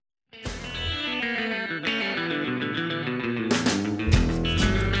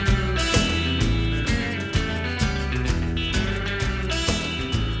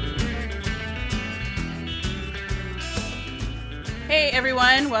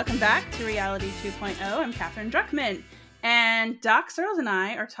Welcome back to Reality 2.0. I'm Catherine Druckman, and Doc Searles and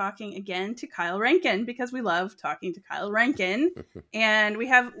I are talking again to Kyle Rankin because we love talking to Kyle Rankin, and we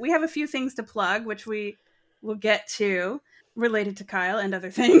have a few things to plug, which we will get to related to Kyle and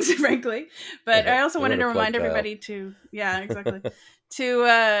other things, frankly. But I also wanted to remind everybody to,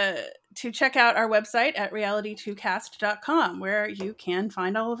 to check out our website at reality2cast.com, where you can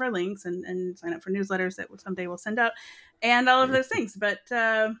find all of our links and sign up for newsletters that someday we'll send out and all of those things. But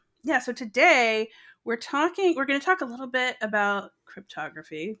so today we're going to talk a little bit about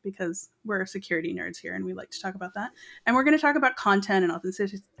cryptography because we're security nerds here and we like to talk about that. And we're going to talk about content and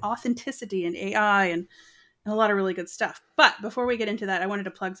authenticity and AI and a lot of really good stuff. But before we get into that, I wanted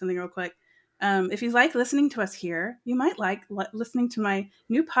to plug something real quick. If you like listening to us here, you might like listening to my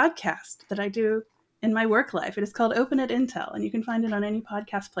new podcast that I do in my work life. It is called Open at Intel, and you can find it on any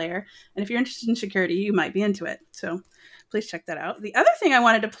podcast player. And if you're interested in security, you might be into it. So please check that out. The other thing I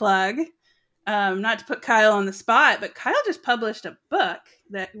wanted to plug, not to put Kyle on the spot, but Kyle just published a book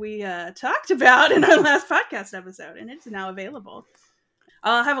that we talked about in our last podcast episode, and it's now available.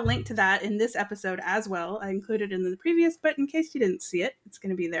 I'll have a link to that in this episode as well. I included it in the previous, but in case you didn't see it, it's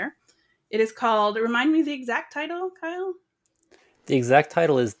going to be there. It is called, remind me the exact title, Kyle? The exact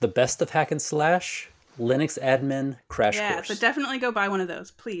title is The Best of Hack and Slash, Linux Admin Crash Course. Yeah, so definitely go buy one of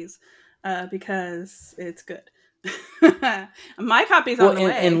those, please, because it's good. My copy's on the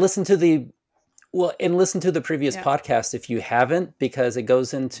way. And listen to the previous podcast if you haven't, because it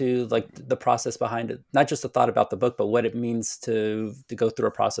goes into like the process behind it, not just a thought about the book, but what it means to go through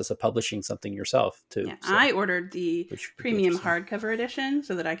a process of publishing something yourself too. Yeah, so, I ordered the premium hardcover edition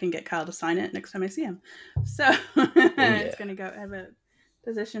so that I can get Kyle to sign it next time I see him. So it's going to go have a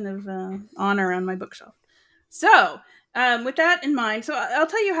position of honor on my bookshelf. So with that in mind, so I'll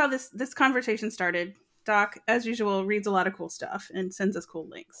tell you how this conversation started. Doc, as usual, reads a lot of cool stuff and sends us cool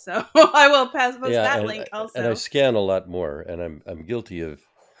links. So I will post that link also. And I scan a lot more, and I'm guilty of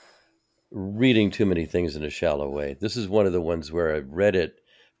reading too many things in a shallow way. This is one of the ones where I've read it,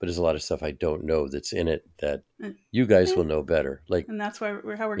 but there's a lot of stuff I don't know that's in it that you guys will know better. And that's how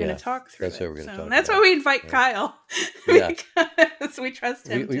we're going to talk through it. How we're going to talk. That's why we invite Kyle, because we trust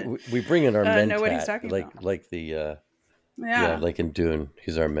him. We bring in our mentat, know what he's talking about. Like in Dune,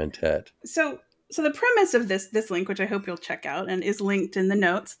 he's our mentat. So the premise of this link, which I hope you'll check out and is linked in the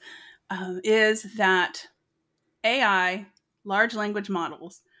notes, is that AI, large language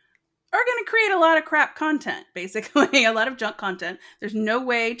models, are going to create a lot of crap content, basically, a lot of junk content. There's no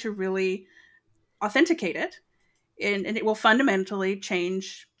way to really authenticate it, and it will fundamentally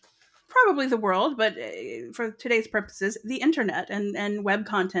change probably the world, but for today's purposes, the internet and web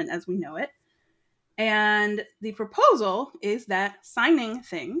content as we know it. And the proposal is that signing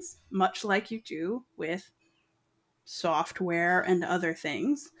things, much like you do with software and other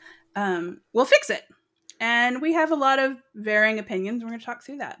things, will fix it. And we have a lot of varying opinions. We're going to talk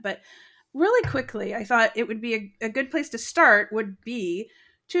through that. But really quickly, I thought it would be a good place to start would be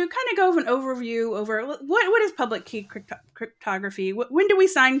to kind of go over an overview over what is public key cryptography? When do we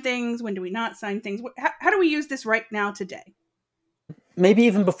sign things? When do we not sign things? How do we use this right now today? Maybe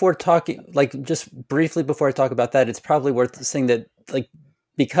even before talking, just briefly before I talk about that, it's probably worth saying that,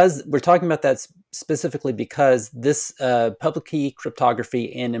 because we're talking about that specifically because this public key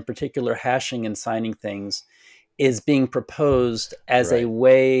cryptography, and in particular hashing and signing things, is being proposed as a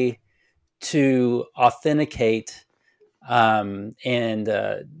way to authenticate the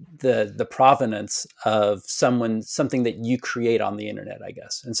provenance of something that you create on the internet, I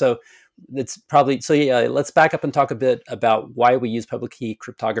guess. And so it's probably, let's back up and talk a bit about why we use public key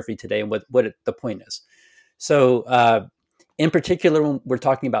cryptography today and what the point is. So in particular, when we're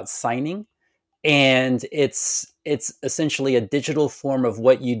talking about signing, and it's essentially a digital form of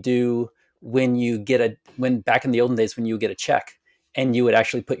what you do when back in the olden days, when you get a check and you would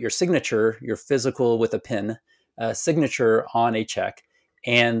actually put your signature, your physical with a pen, signature on a check.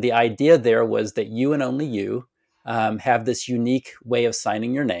 And the idea there was that you and only you have this unique way of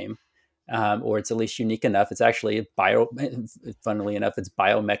signing your name. Or it's at least unique enough. It's actually funnily enough, it's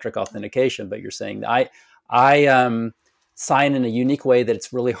biometric authentication. But you're saying that I sign in a unique way that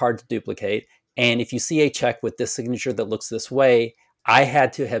it's really hard to duplicate. And if you see a check with this signature that looks this way, I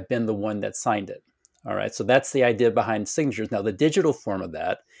had to have been the one that signed it. All right. So that's the idea behind signatures. Now, the digital form of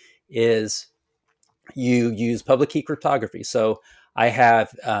that is you use public key cryptography. So I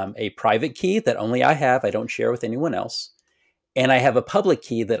have a private key that only I have. I don't share with anyone else. And I have a public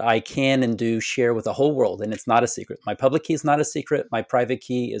key that I can and do share with the whole world. And it's not a secret. My public key is not a secret. My private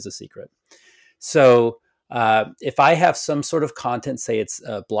key is a secret. So if I have some sort of content, say it's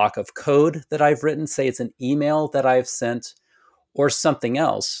a block of code that I've written, say it's an email that I've sent, or something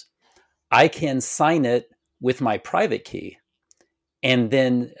else, I can sign it with my private key and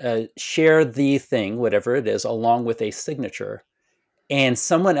then share the thing, whatever it is, along with a signature. And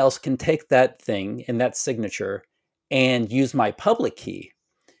someone else can take that thing and that signature and use my public key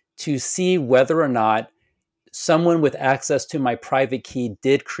to see whether or not someone with access to my private key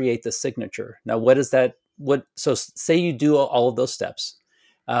did create the signature. Now, what is that? So say you do all of those steps.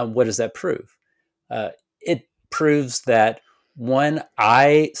 What does that prove? It proves that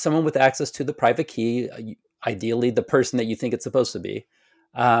someone with access to the private key, ideally the person that you think it's supposed to be,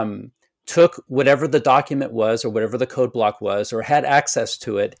 took whatever the document was or whatever the code block was or had access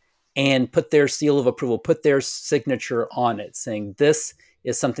to it and put their seal of approval, put their signature on it, saying this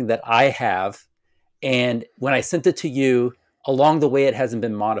is something that I have. And when I sent it to you, along the way, it hasn't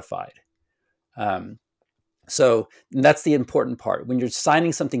been modified. So that's the important part. When you're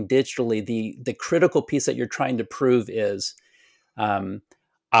signing something digitally, the critical piece that you're trying to prove is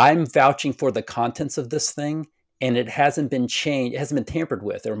I'm vouching for the contents of this thing, and it hasn't been changed, it hasn't been tampered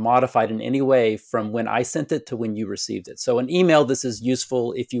with or modified in any way from when I sent it to when you received it. So an email, this is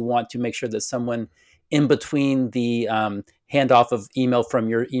useful if you want to make sure that someone in between the handoff of email from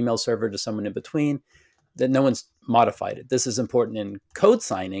your email server to someone in between, that no one's modified it. This is important in code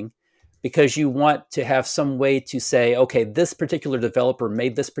signing because you want to have some way to say, okay, this particular developer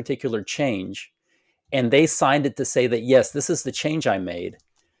made this particular change and they signed it to say that, yes, this is the change I made.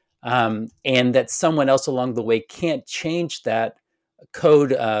 And that someone else along the way can't change that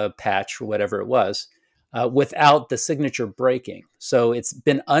code patch or whatever it was without the signature breaking. So it's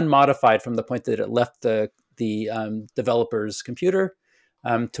been unmodified from the point that it left the developer's computer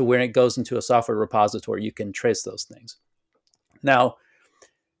to where it goes into a software repository. You can trace those things. Now,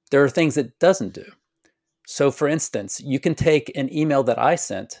 there are things it doesn't do. So for instance, you can take an email that I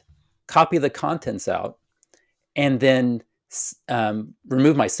sent, copy the contents out, and then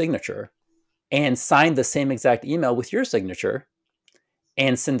remove my signature and sign the same exact email with your signature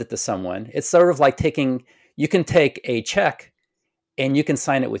and send it to someone. It's sort of like you can take a check and you can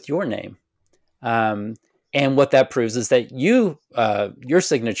sign it with your name. And what that proves is that your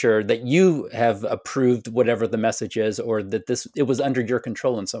signature, that you have approved whatever the message is, or that it was under your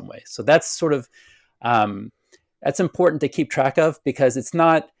control in some way. So that's sort of, that's important to keep track of because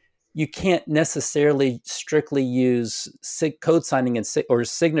you can't necessarily strictly use code signing or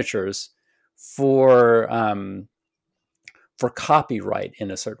signatures for copyright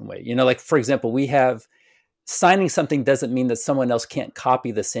in a certain way. Like for example, we have signing something doesn't mean that someone else can't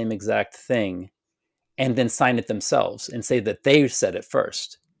copy the same exact thing and then sign it themselves and say that they said it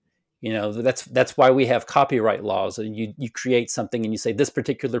first. That's why we have copyright laws. And you create something and you say this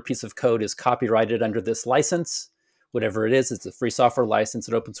particular piece of code is copyrighted under this license, whatever it is. It's a free software license,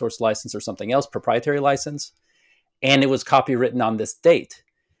 an open source license, or something else, proprietary license, and it was copywritten on this date.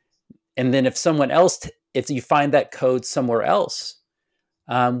 And then if you find that code somewhere else,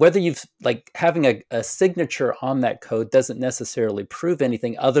 whether you've having a signature on that code doesn't necessarily prove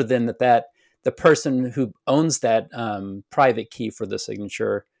anything other than that the person who owns that private key for the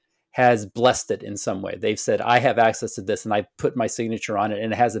signature has blessed it in some way. They've said, I have access to this and I put my signature on it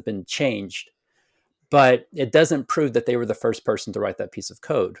and it hasn't been changed. But it doesn't prove that they were the first person to write that piece of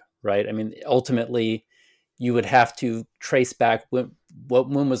code, right? I mean, ultimately, you would have to trace back when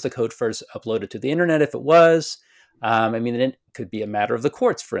was the code first uploaded to the internet, if it was. It could be a matter of the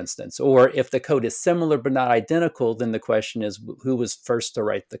courts, for instance. Or if the code is similar but not identical, then the question is who was first to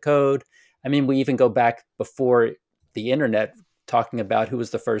write the code? We even go back before the internet, talking about who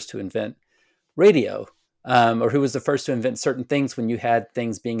was the first to invent radio, or who was the first to invent certain things when you had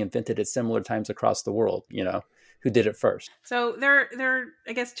things being invented at similar times across the world, who did it first. So there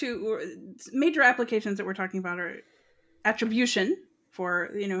I guess two major applications that we're talking about are attribution for,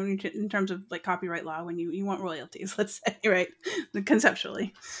 in terms of like copyright law, when you want royalties, let's say, right?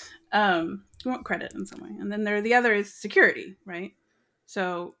 Conceptually. You want credit in some way. And then the other is security, right?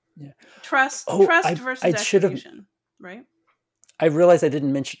 So yeah. Trust versus attribution, right? I realized I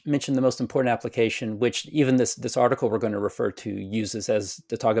didn't mention the most important application, which even this article we're going to refer to uses as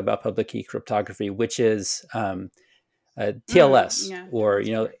to talk about public key cryptography, which is TLS, or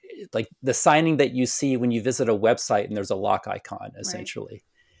like the signing that you see when you visit a website and there's a lock icon, essentially, right.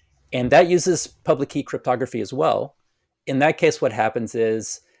 And that uses public key cryptography as well. In that case, what happens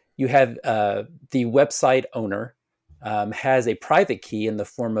is you have the website owner has a private key in the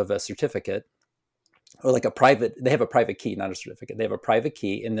form of a certificate. Or they have a private key, not a certificate. They have a private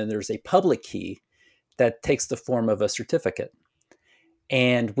key, and then there's a public key that takes the form of a certificate.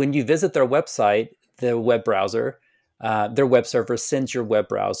 And when you visit their website, the web browser, their web server sends your web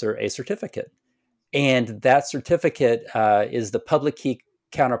browser a certificate. And that certificate is the public key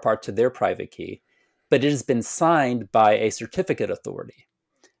counterpart to their private key, but it has been signed by a certificate authority.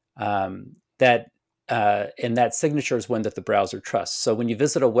 That and that signature is one that the browser trusts. So when you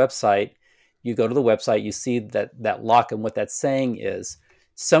visit a website, you go to the website, you see that lock, and what that's saying is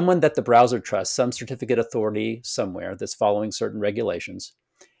someone that the browser trusts, some certificate authority somewhere that's following certain regulations,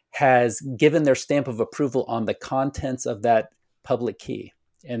 has given their stamp of approval on the contents of that public key.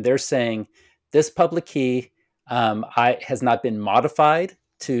 And they're saying this public key has not been modified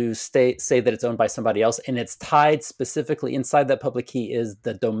to say that it's owned by somebody else. And it's tied specifically inside that public key is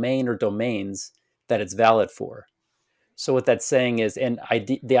the domain or domains that it's valid for. So what that's saying is,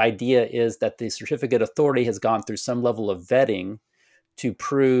 the idea is that the certificate authority has gone through some level of vetting to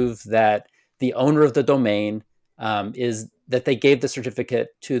prove that the owner of the domain is that they gave the certificate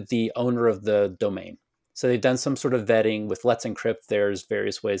to the owner of the domain. So they've done some sort of vetting with Let's Encrypt. There's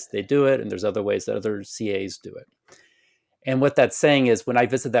various ways they do it, and there's other ways that other CAs do it. And what that's saying is when I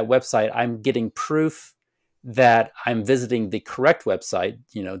visit that website, I'm getting proof that I'm visiting the correct website,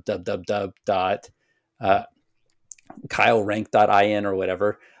 www.kylerank.in or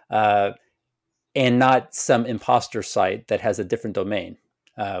whatever, and not some imposter site that has a different domain.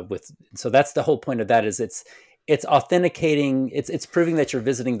 So that's the whole point of that is it's authenticating, it's proving that you're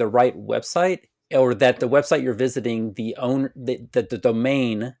visiting the right website, or that the website you're visiting, the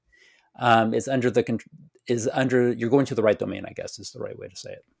domain you're going to the right domain, I guess is the right way to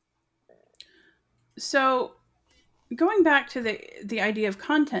say it. So going back to the idea of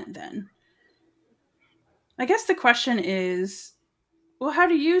content then, I guess the question is, well, how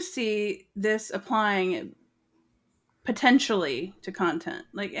do you see this applying potentially to content?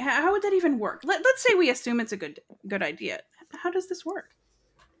 Like, how would that even work? Let's say we assume it's a good idea. How does this work?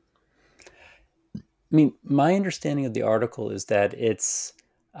 I mean, my understanding of the article is that it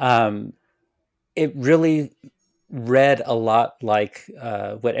really read a lot like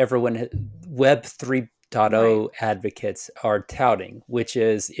what everyone Web 3.0 advocates are touting, which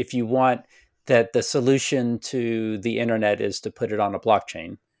is if you want that the solution to the internet is to put it on a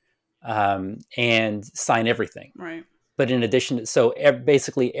blockchain and sign everything. Right. But in addition, so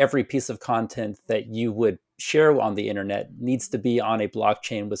basically every piece of content that you would share on the internet needs to be on a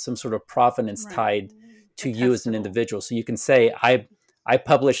blockchain with some sort of provenance tied to you as an individual. So you can say, I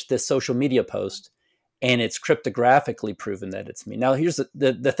published this social media post and it's cryptographically proven that it's me. Now, here's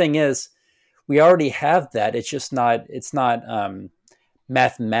the thing is, we already have that. It's not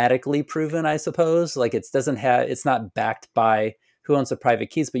mathematically proven, I suppose. Like it's not backed by who owns the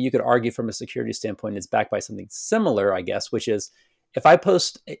private keys, but you could argue from a security standpoint, it's backed by something similar, I guess, which is if I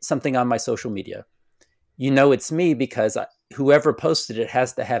post something on my social media, it's me because whoever posted it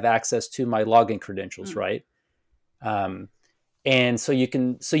has to have access to my login credentials, right? And so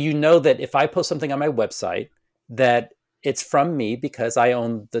that if I post something on my website, that it's from me because I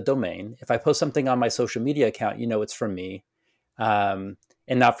own the domain. If I post something on my social media account, it's from me.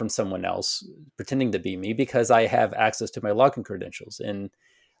 And not from someone else pretending to be me because I have access to my login credentials. And,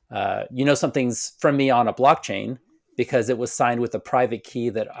 something's from me on a blockchain because it was signed with a private key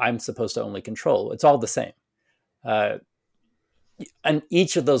that I'm supposed to only control. It's all the same. In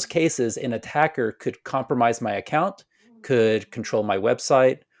each of those cases, an attacker could compromise my account, could control my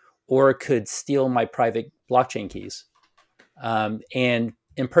website, or could steal my private blockchain keys and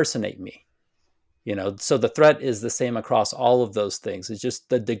impersonate me. So the threat is the same across all of those things. It's just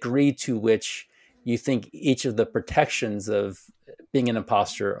the degree to which you think each of the protections of being an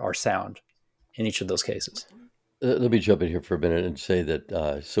imposter are sound in each of those cases. Let me jump in here for a minute and say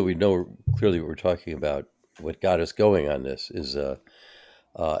that so we know clearly what we're talking about. What got us going on this is an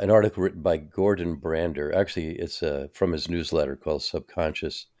article written by Gordon Brander. Actually, it's from his newsletter called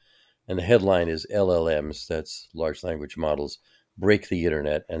Subconscious. And the headline is LLMs, that's large language models, break the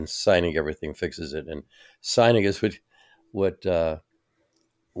internet, and signing everything fixes it. And signing is what Kyle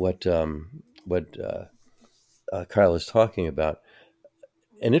is talking about.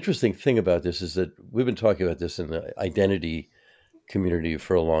 An interesting thing about this is that we've been talking about this in the identity community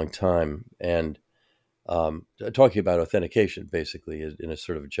for a long time, and talking about authentication basically in a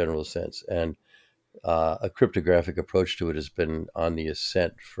sort of general sense. And a cryptographic approach to it has been on the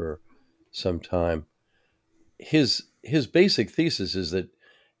ascent for some time. His basic thesis is that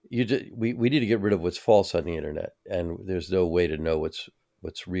we need to get rid of what's false on the internet, and there's no way to know what's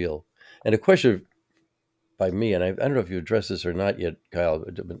real. And a question by me, and I don't know if you addressed this or not yet, Kyle,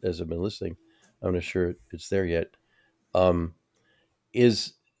 as I've been listening, I'm not sure it's there yet.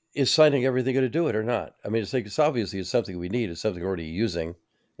 Is signing everything going to do it or not? I mean, it's obviously it's something we need. It's something we're already using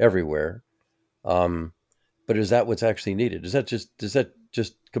everywhere. But is that what's actually needed? Does that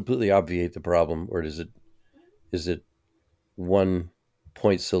just completely obviate the problem, or is it one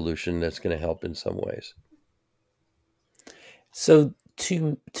point solution that's going to help in some ways? So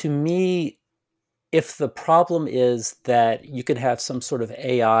to me, if the problem is that you could have some sort of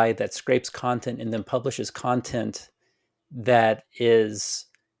AI that scrapes content and then publishes content that is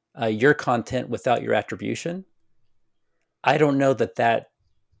your content without your attribution, I don't know that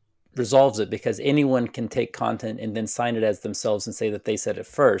resolves it, because anyone can take content and then sign it as themselves and say that they said it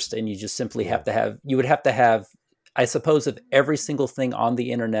first. And you just simply have to have, you would have to have, I suppose, if every single thing on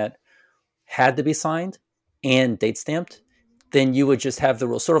the internet had to be signed and date stamped, then you would just have the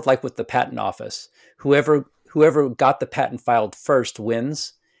rule, sort of like with the patent office. Whoever got the patent filed first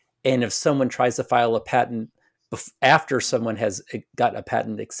wins. And if someone tries to file a patent after someone has got a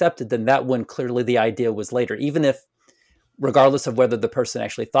patent accepted, then that one, clearly the idea was later, even if, regardless of whether the person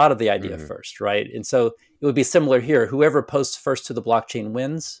actually thought of the idea first, right? And so it would be similar here. Whoever posts first to the blockchain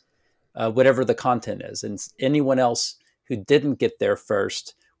wins, whatever the content is. And anyone else who didn't get there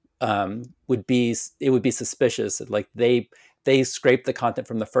first would be suspicious. Like they scraped the content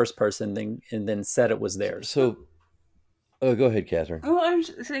from the first person and then said it was theirs. So, go ahead, Catherine. Well, I'm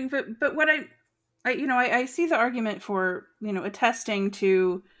just saying, but what I see the argument for, attesting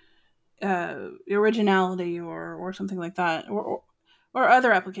to originality or something like that, or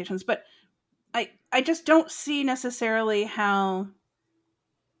other applications, but I just don't see necessarily how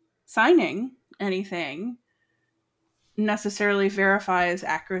signing anything necessarily verifies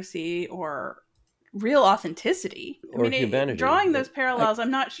accuracy or real authenticity. Or humanity. Drawing those parallels,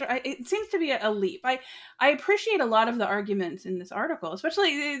 I'm not sure. It seems to be a leap. I appreciate a lot of the arguments in this article,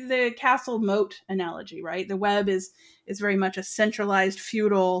 especially the castle moat analogy, right? The web is very much a centralized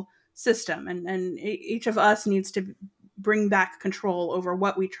feudal system, and each of us needs to bring back control over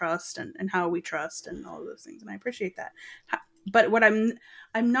what we trust and how we trust and all of those things. And I appreciate that. But what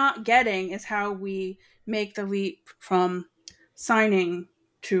I'm not getting is how we make the leap from signing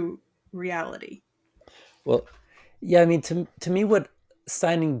to reality. Well, yeah, I mean, to me, what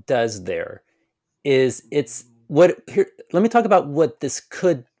signing does there is it's what here. Let me talk about what this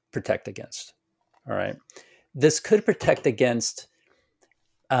could protect against. All right, this could protect against,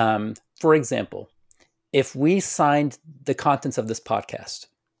 for example, if we signed the contents of this podcast,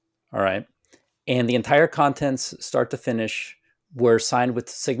 all right, and the entire contents, start to finish, were signed with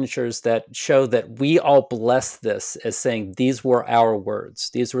signatures that show that we all bless this as saying these were our words,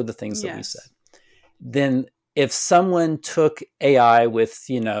 these were the things that we said. Then if someone took AI with,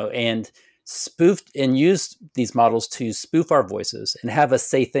 and spoofed and used these models to spoof our voices and have us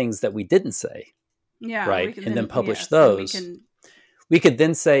say things that we didn't say, right, and then publish those, we could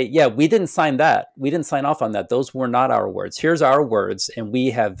then say, yeah, we didn't sign that. We didn't sign off on that. Those were not our words. Here's our words, and we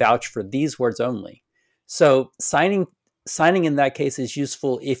have vouched for these words only. So signing in that case is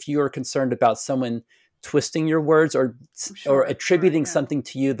useful if you are concerned about someone twisting your words or attributing something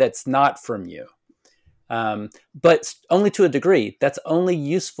to you that's not from you. But only to a degree. That's only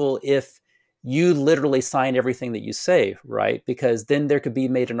useful if you literally sign everything that you say, right? Because then there could be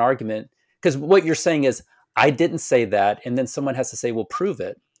made an argument. Because what you're saying is, I didn't say that, and then someone has to say, well, prove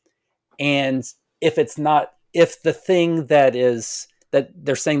it. And if the thing that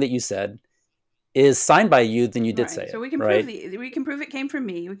they're saying that you said is signed by you, then you did say it. So we can prove it came from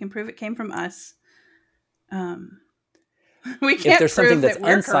me. We can prove it came from us. We can't. If there's something that's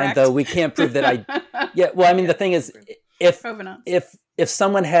unsigned, though, we can't prove that I. Yeah. Well, I mean, the thing is, if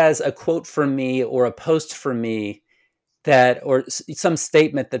someone has a quote from me or a post from me or some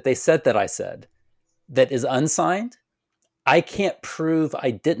statement that they said that I said that is unsigned, I can't prove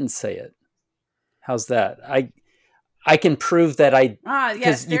I didn't say it. How's that? I can prove that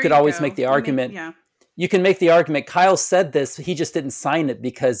because you could always make the argument. You can make the argument, Kyle said this, he just didn't sign it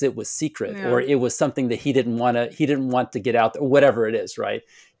because it was secret, or it was something that he didn't want to get out, or whatever it is, right?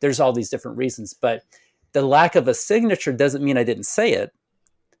 There's all these different reasons, but the lack of a signature doesn't mean I didn't say it.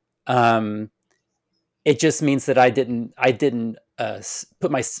 It just means that I didn't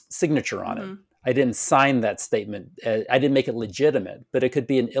put my signature on it. I didn't sign that statement. I didn't make it legitimate, but it could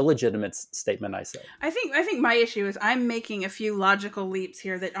be an illegitimate statement I said. I think my issue is I'm making a few logical leaps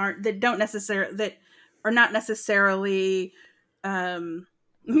here that are not necessarily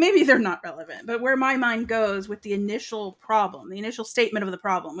maybe they're not relevant, but where my mind goes with the initial problem, the initial statement of the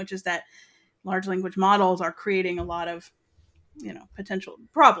problem, which is that large language models are creating a lot of potential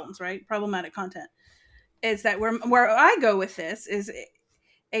problems, right? Problematic content, is that where I go with this is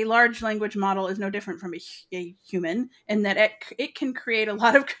a large language model is no different from a human, in that it can create a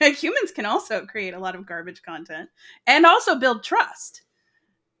lot of humans can also create a lot of garbage content and also build trust.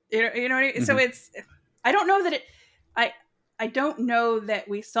 You know what I mean? So it's, I don't know that I don't know that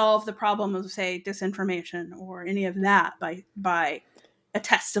we solve the problem of, say, disinformation or any of that by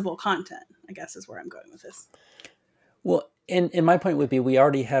attestable content, I guess is where I'm going with this. Well, and my point would be we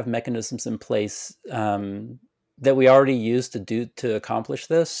already have mechanisms in place that we already use to accomplish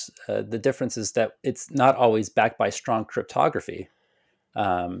this. The difference is that it's not always backed by strong cryptography.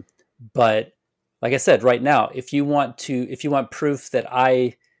 But like I said, right now, if you want proof that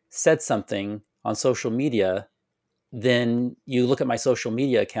I said something on social media, then you look at my social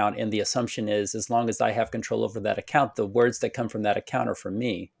media account, and the assumption is, as long as I have control over that account, the words that come from that account are from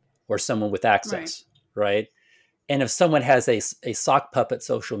me or someone with access, right? And if someone has a sock puppet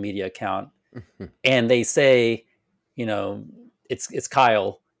social media account and they say, it's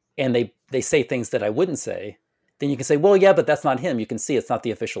Kyle, and they say things that I wouldn't say, then you can say, well, yeah, but that's not him. You can see it's not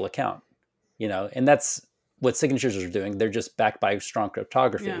the official account, and that's what signatures are doing. They're just backed by strong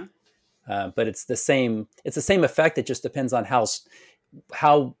cryptography. Yeah. But it's the same effect. It just depends on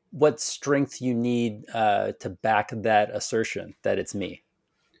what strength you need to back that assertion that it's me.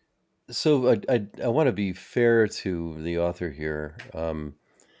 So I want to be fair to the author here,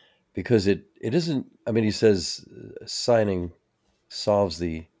 because it isn't. I mean, he says signing solves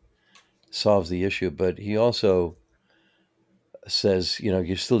the issue, but he also says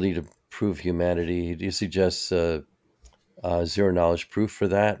you still need to prove humanity. He suggests zero knowledge proof for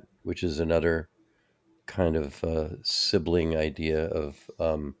that, which is another kind of sibling idea of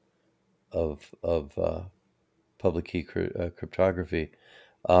public key cryptography.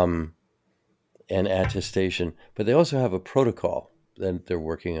 And attestation, but they also have a protocol that they're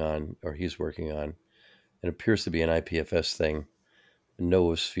working on, or he's working on. It appears to be an IPFS thing, a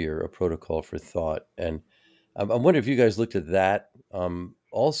noosphere, a protocol for thought. And I'm wondering if you guys looked at that.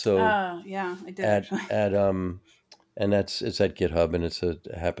 Also, yeah, I did at actually. And it's at GitHub, and it's a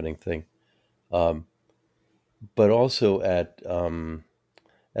happening thing. But also at biometrics.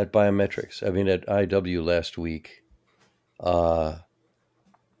 I mean, at IW last week,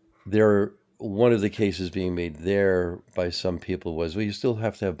 one of the cases being made there by some people was, well, you still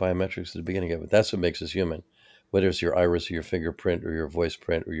have to have biometrics at the beginning of it. That's what makes us human, whether it's your iris or your fingerprint or your voice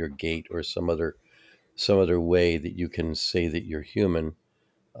print or your gait or some other way that you can say that you're human.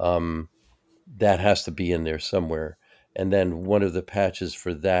 That has to be in there somewhere. And then one of the patches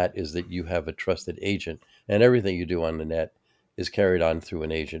for that is that you have a trusted agent, and everything you do on the net is carried on through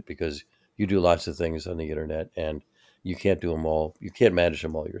an agent, because you do lots of things on the internet, and you can't do them all. You can't manage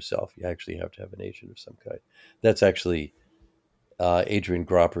them all yourself. You actually have to have an agent of some kind. That's actually Adrian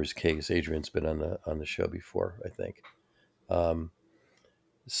Gropper's case. Adrian's been on the show before, I think.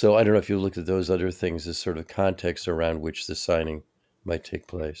 So I don't know if you looked at those other things as sort of context around which the signing might take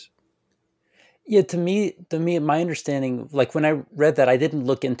place. Yeah, to me, my understanding, like when I read that, I didn't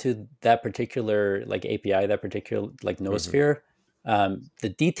look into that particular like API, that particular like noosphere,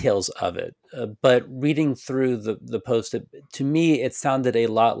 the details of it. But reading through the post, to me, it sounded a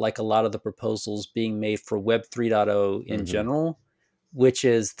lot like a lot of the proposals being made for Web 3.0 in general, which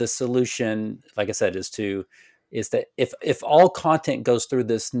is the solution. Like I said, is that if all content goes through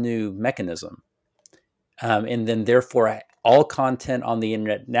this new mechanism, and then therefore all content on the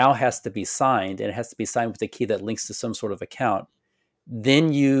internet now has to be signed, and it has to be signed with a key that links to some sort of account,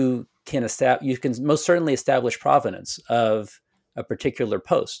 then you can most certainly establish provenance of a particular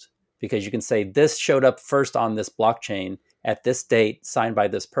post, because you can say this showed up first on this blockchain at this date, signed by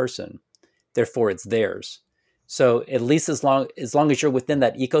this person, therefore it's theirs. So at least as long as you're within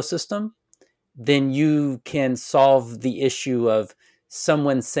that ecosystem, then you can solve the issue of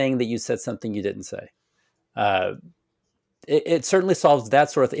someone saying that you said something you didn't say. It certainly solves that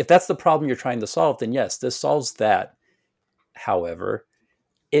sort of thing. If that's the problem you're trying to solve, then yes, this solves that. However,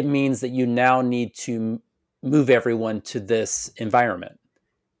 it means that you now need to move everyone to this environment,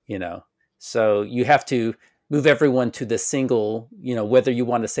 So you have to move everyone to this single, whether you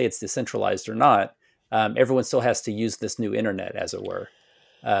want to say it's decentralized or not, everyone still has to use this new internet, as it were,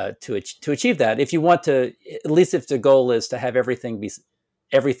 to achieve that. If you want to, at least if the goal is to have everything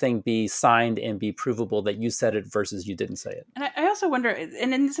be signed and be provable that you said it versus you didn't say it. And I also wonder,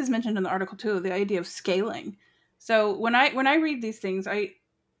 and then this is mentioned in the article too, the idea of scaling. So when I read these things,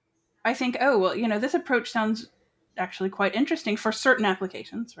 I think, oh, well, this approach sounds actually quite interesting for certain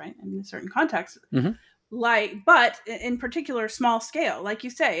applications, right? In certain contexts. But in particular, small scale, like you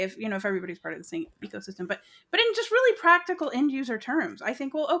say, if everybody's part of the same ecosystem, but in just really practical end user terms, I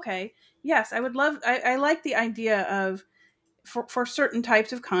think, well, okay, yes, I like the idea of, for certain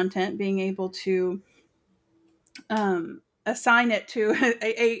types of content, being able to assign it to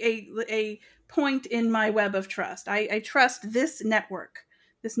a point in my web of trust. I trust this network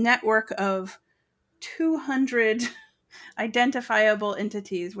of 200 identifiable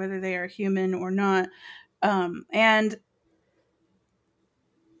entities, whether they are human or not. And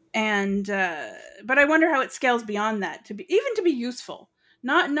but I wonder how it scales beyond that to be useful.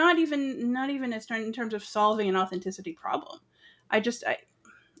 Not even as in terms of solving an authenticity problem. I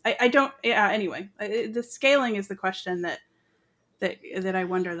don't. Yeah. Anyway, the scaling is the question that I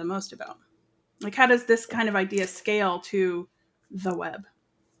wonder the most about. Like, how does this kind of idea scale to the web?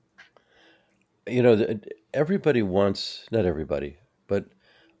 Everybody wants, not everybody, but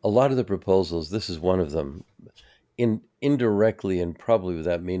a lot of the proposals, this is one of them, indirectly and probably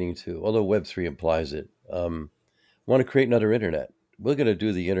without meaning to, although Web3 implies it, want to create another internet. We're going to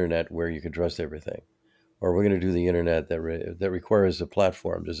do the internet where you can trust everything, or we're going to do the internet that requires a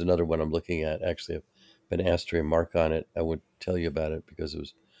platform. There's another one I'm looking at. Actually, I've been asked to remark on it. I wouldn't tell you about it because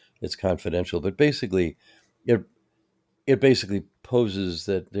it's confidential. But basically, it basically poses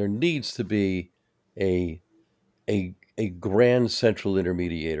that there needs to be a a grand central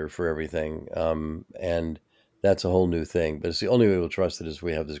intermediator for everything, and that's a whole new thing. But it's the only way we'll trust it is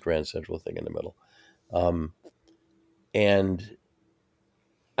we have this grand central thing in the middle. And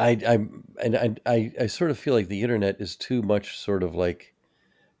I sort of feel like the internet is too much sort of like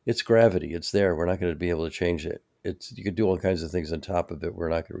it's gravity. It's there. We're not going to be able to change it. You could do all kinds of things on top of it. We're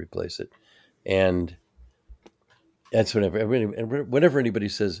not going to replace it. And that's whenever anybody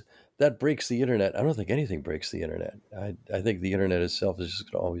says that breaks the internet, I don't think anything breaks the internet. I think the internet itself is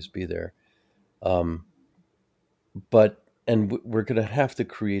just going to always be there. And we're going to have to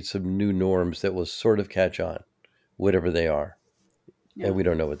create some new norms that will sort of catch on, whatever they are. Yeah. And we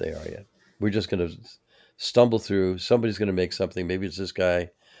don't know what they are yet. We're just going to stumble through. Somebody's going to make something. Maybe it's this guy.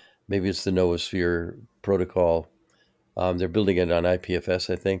 Maybe it's the Noosphere protocol. They're building it on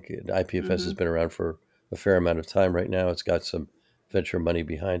IPFS, I think. IPFS has been around for a fair amount of time right now. It's got some venture money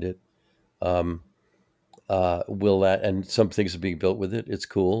behind it. Will that, and some things are being built with it. It's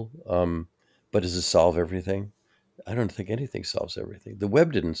cool. But does it solve everything? I don't think anything solves everything. The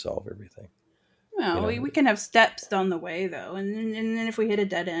web didn't solve everything. Well, we can have steps on the way, though, and then if we hit a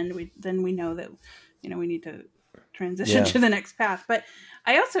dead end, we know that we need to transition to the next path. But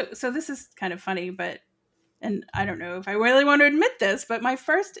I also, so this is kind of funny, and I don't know if I really want to admit this, but my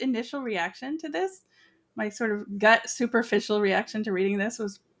first initial reaction to this, my sort of gut superficial reaction to reading this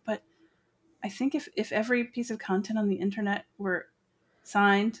was, but I think if every piece of content on the internet were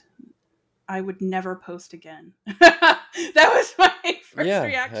signed, I would never post again. That was my first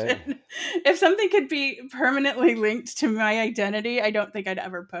reaction. If something could be permanently linked to my identity, I don't think I'd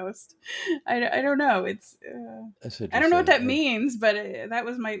ever post. I don't know. It's I don't know what that means, but that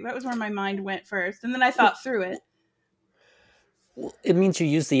was where my mind went first, and then I thought through it. Well, it means you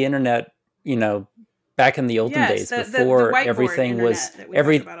use the internet, back in the olden days before everything was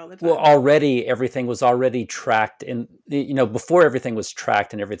already everything was already tracked, and before everything was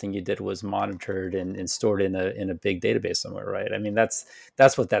tracked and everything you did was monitored and stored in a big database somewhere, right? I mean, that's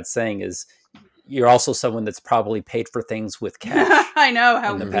what that's saying is you're also someone that's probably paid for things with cash. I know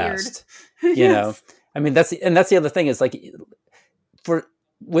how weird. Past, yes. I mean, that's the other thing is like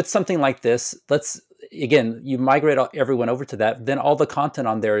with something like this, again, you migrate everyone over to that, then all the content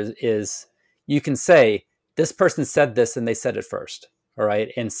on there is you can say, this person said this and they said it first, all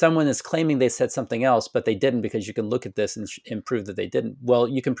right? And someone is claiming they said something else, but they didn't because you can look at this and prove that they didn't. Well,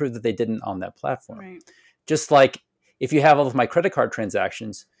 you can prove that they didn't on that platform. Right. Just like if you have all of my credit card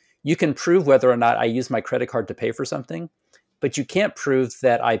transactions, you can prove whether or not I use my credit card to pay for something, but you can't prove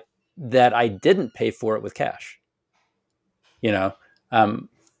that I didn't pay for it with cash.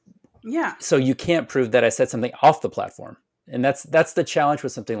 So you can't prove that I said something off the platform. And that's the challenge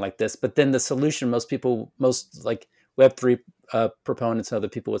with something like this. But then the solution, most like Web3 proponents and other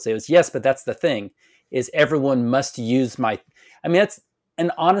people would say is, yes, but that's the thing, is everyone must use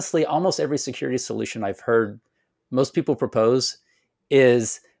and honestly, almost every security solution I've heard most people propose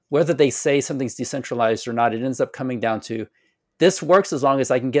is whether they say something's decentralized or not, it ends up coming down to, this works as long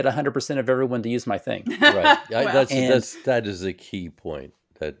as I can get 100% of everyone to use my thing. Right. That is a key point,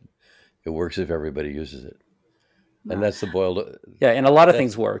 that it works if everybody uses it. And that's the boiled. Yeah, and a lot of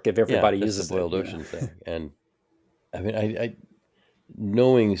things work if everybody uses the boiled ocean thing. And I mean, I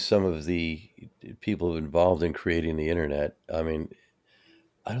knowing some of the people involved in creating the internet, I mean,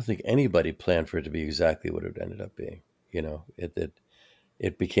 I don't think anybody planned for it to be exactly what it ended up being.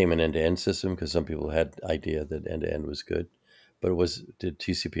 It became an end-to-end system because some people had idea that end-to-end was good, but did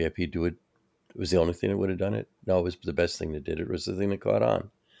TCP/IP do it? It was the only thing that would have done it? No, it was the best thing that did it. It was the thing that caught on.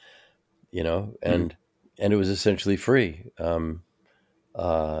 And it was essentially free.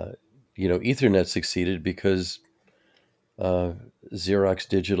 Ethernet succeeded because Xerox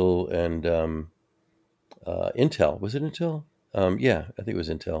Digital and Intel. Was it Intel? Yeah, I think it was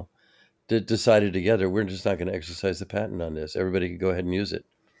Intel. Decided together, we're just not going to exercise the patent on this. Everybody could go ahead and use it.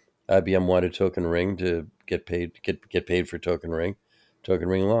 IBM wanted Token Ring to get paid for Token Ring. Token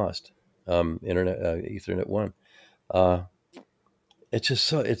Ring lost. Internet Ethernet won. It's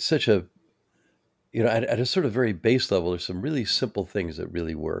such a, at a sort of very base level, there's some really simple things that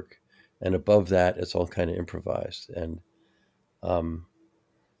really work, and above that, it's all kind of improvised, um,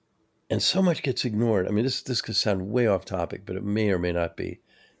 and so much gets ignored. I mean, this could sound way off topic, but it may or may not be,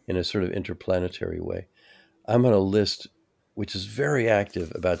 in a sort of interplanetary way. I'm on a list which is very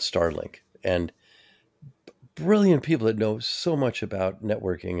active about Starlink, and brilliant people that know so much about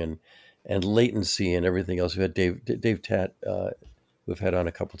networking and latency and everything else. We've had Dave Tatt, we've had on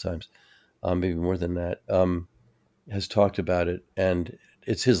a couple times, maybe more than that, has talked about it, and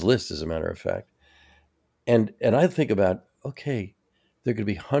it's his list, as a matter of fact. And I think about, okay, there could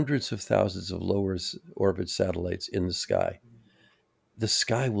be hundreds of thousands of low Earth orbit satellites in the sky. The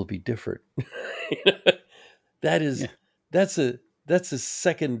sky will be different. That is, Yeah. that's a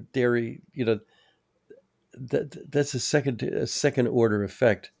secondary, that's a second order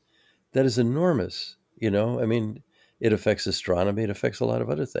effect that is enormous. I mean, it affects astronomy. It affects a lot of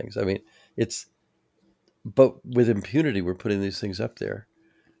other things. I mean, but with impunity, we're putting these things up there.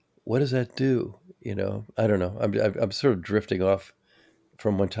 What does that do? I don't know. I'm sort of drifting off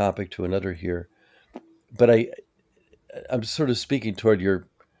from one topic to another here, but I'm sort of speaking toward your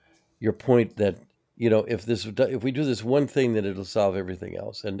point that, if we do this one thing, then it'll solve everything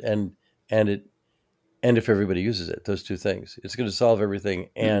else, and if everybody uses it, those two things, it's going to solve everything,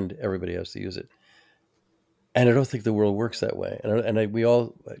 and everybody has to use it. And I don't think the world works that way. We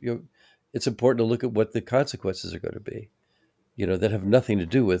all, it's important to look at what the consequences are going to be, that have nothing to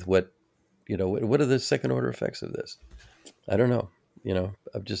do with what are the second order effects of this? I don't know.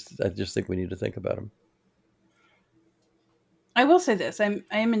 I just think we need to think about them. I will say this: I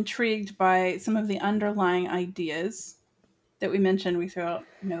am intrigued by some of the underlying ideas that we mentioned. We threw out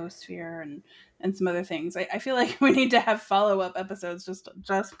noosphere and some other things. I feel like we need to have follow-up episodes just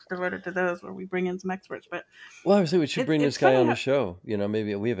devoted to those, where we bring in some experts. But I would say we should bring this guy on the show.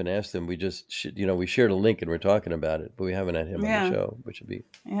 Maybe we haven't asked him. We just we shared a link and we're talking about it, but we haven't had him on the show, which would be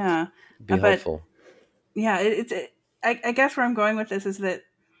helpful. I guess where I'm going with this is that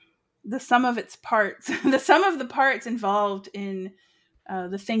the sum of its parts, the sum of the parts involved in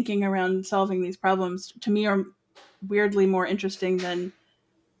the thinking around solving these problems, to me, are weirdly more interesting than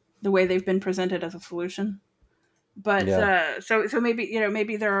the way they've been presented as a solution. But so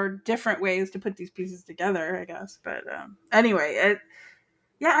maybe there are different ways to put these pieces together, I guess. But anyway,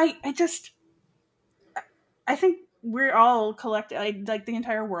 I think we're all collective, like the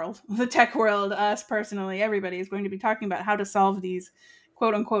entire world, the tech world, us personally, everybody is going to be talking about how to solve these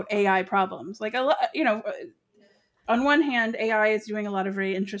quote unquote AI problems. Like on one hand, AI is doing a lot of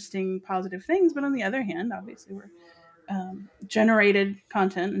very interesting, positive things, but on the other hand, obviously, we're generated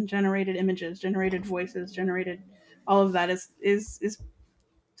content and generated images, generated voices, generated all of that is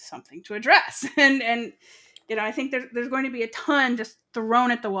something to address. And I think there's going to be a ton just thrown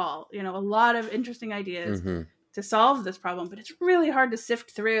at the wall. A lot of interesting ideas to solve this problem, but it's really hard to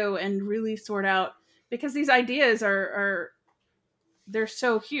sift through and really sort out, because these ideas are they're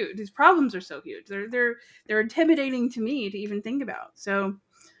so huge. These problems are so huge. They're intimidating to me to even think about. So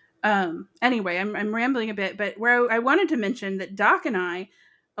anyway, I'm rambling a bit, but where I wanted to mention that Doc and I,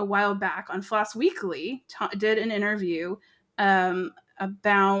 a while back on Floss Weekly, did an interview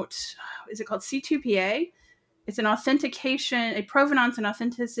about, is it called C2PA? It's an authentication, a provenance and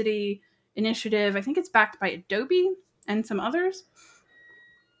authenticity initiative. I think it's backed by Adobe and some others.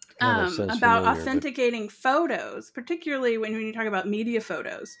 About authenticating photos, particularly when you talk about media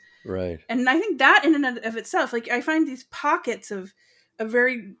photos. Right. And I think that in and of itself, like, I find these pockets of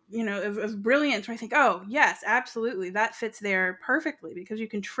very, of brilliance where I think, oh, yes, absolutely, that fits there perfectly, because you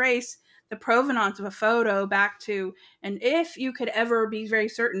can trace the provenance of a photo back to, and if you could ever be very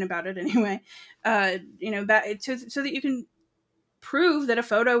certain about it anyway, so that you can prove that a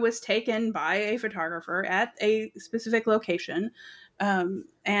photo was taken by a photographer at a specific location,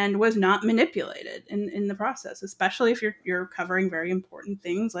 and was not manipulated in the process, especially if you're covering very important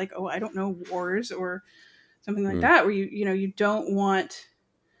things like, I don't know, wars or something like that, where you don't want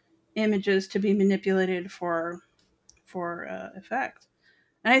images to be manipulated for effect.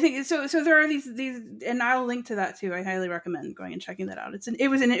 And I think so there are these, and I'll link to that too. I highly recommend going and checking that out. It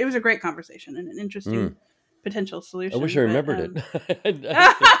was a great conversation and an interesting potential solution. I wish I remembered it. It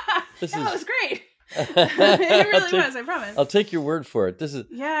was great. It really was, I promise. I'll take your word for it. This is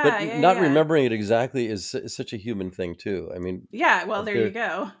not remembering it exactly is such a human thing too. I mean, there you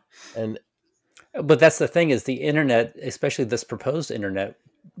go. And But that's the thing is the internet, especially this proposed internet,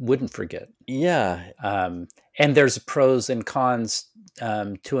 wouldn't forget. Yeah. And there's pros and cons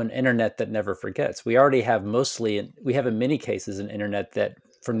to an internet that never forgets. We already have we have in many cases an internet that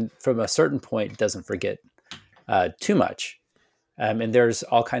from a certain point doesn't forget too much. And there's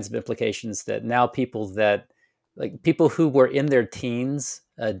all kinds of implications that now people who were in their teens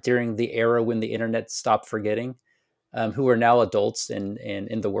during the era when the internet stopped forgetting, who are now adults and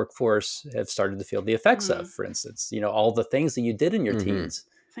in the workforce have started to feel the effects of, for instance, all the things that you did in your teens.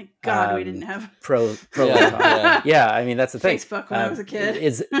 Thank God we didn't have pro Yeah. yeah, I mean that's the thing. Facebook when I was a kid.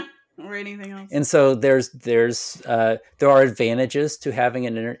 Is or anything else. And so there are advantages to having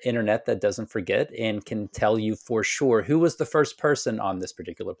an internet that doesn't forget and can tell you for sure who was the first person on this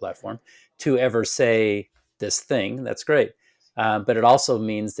particular platform to ever say this thing. That's great. But it also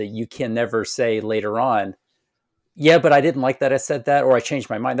means that you can never say later on, yeah, but I didn't like that I said that, or I changed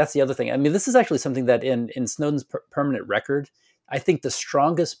my mind. That's the other thing. I mean, this is actually something that in Snowden's permanent record, I think the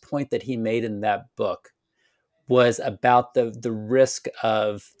strongest point that he made in that book was about the risk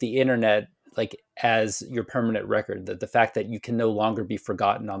of the internet, like as your permanent record, the fact that you can no longer be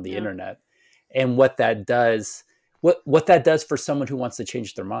forgotten on the internet, and what that does for someone who wants to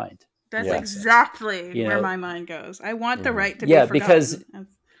change their mind. That's exactly where my mind goes. I want the right to be forgotten. Because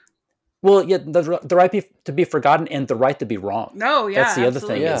the right to be forgotten and the right to be wrong. No, yeah, that's the other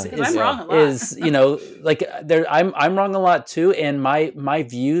thing. I'm wrong a lot. I'm wrong a lot too, and my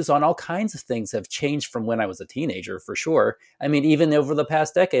views on all kinds of things have changed from when I was a teenager, for sure. I mean, even over the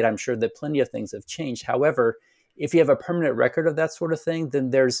past decade, I'm sure that plenty of things have changed. However, if you have a permanent record of that sort of thing,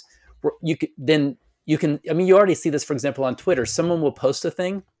 then you can. I mean, you already see this, for example, on Twitter. Someone will post a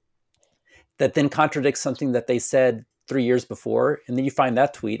thing that then contradicts something that they said 3 years before, and then you find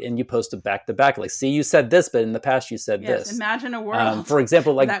that tweet and you post it back to back. Like, see, you said this, but in the past you said this. Imagine a world, for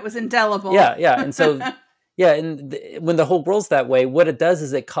example, like that was indelible. Yeah, and so when the whole world's that way, what it does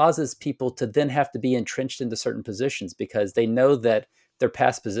is it causes people to then have to be entrenched into certain positions because they know that their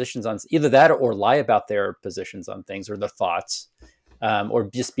past positions on either that or lie about their positions on things or their thoughts. Or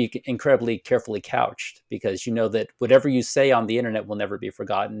just be incredibly carefully couched because you know that whatever you say on the internet will never be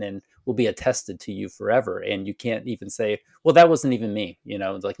forgotten and will be attested to you forever. And you can't even say, well, that wasn't even me.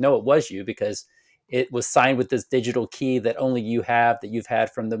 It's like, no, it was you because it was signed with this digital key that only you have, that you've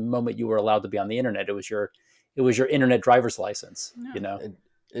had from the moment you were allowed to be on the internet. It was your internet driver's license,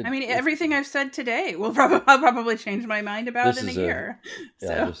 I mean, everything I've said today I'll probably change my mind about in a year.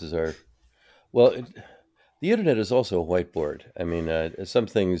 This is our, well, the internet is also a whiteboard. I mean, some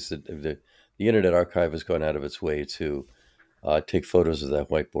things that the Internet Archive has gone out of its way to take photos of that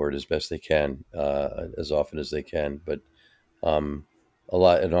whiteboard as best they can, as often as they can. But an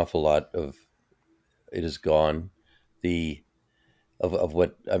awful lot of it is gone. Of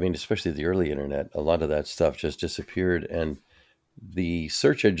what I mean, especially the early internet, a lot of that stuff just disappeared, and the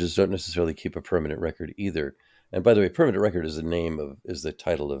search engines don't necessarily keep a permanent record either. And by the way, permanent record is the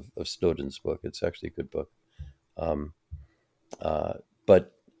title of Snowden's book. It's actually a good book.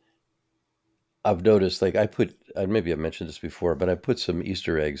 But I've noticed, like maybe I mentioned this before, but I put some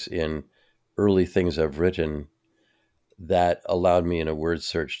Easter eggs in early things I've written that allowed me in a word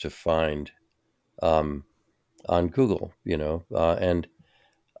search to find on Google, and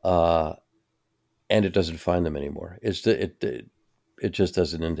it doesn't find them anymore. It just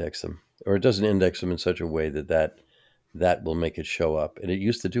doesn't index them, or it doesn't index them in such a way that will make it show up. And it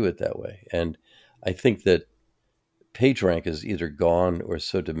used to do it that way. And I think that PageRank is either gone or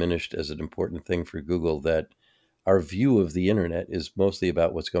so diminished as an important thing for Google that our view of the internet is mostly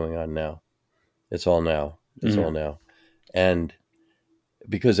about what's going on now. It's all now. It's all now. And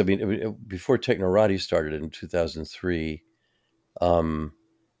because, I mean, before Technorati started in 2003,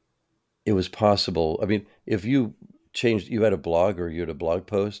 it was possible. I mean, if you had a blog or you had a blog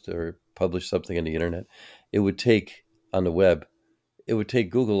post or published something on the internet, it would take on the web, it would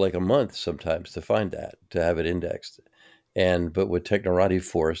take Google like a month sometimes to find that, to have it indexed. But what Technorati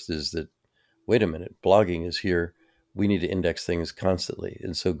forced is that, wait a minute, blogging is here. We need to index things constantly.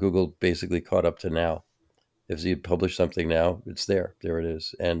 And so Google basically caught up to now. If you publish something now, it's there. There it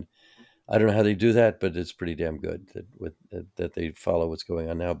is. And I don't know how they do that, but it's pretty damn good that they follow what's going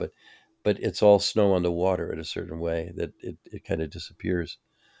on now. But it's all snow on the water in a certain way that it kind of disappears,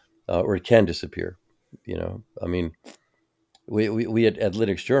 or it can disappear. I mean, we at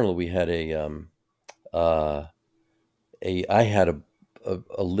Linux Journal, we had I had a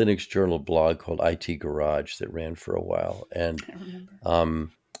Linux Journal blog called IT Garage that ran for a while, and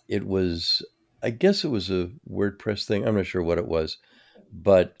it was, I guess it was a WordPress thing. I'm not sure what it was,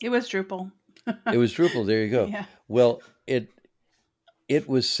 but it was Drupal. It was Drupal. There you go. Yeah. Well, it it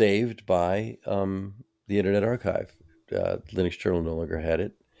was saved by the Internet Archive. Linux Journal no longer had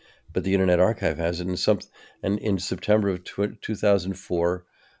it, but the Internet Archive has it. And in September of 2004,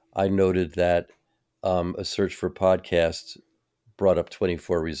 I noted that a search for podcasts brought up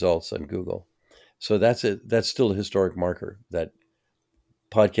 24 results on Google. So that's it. That's still a historic marker that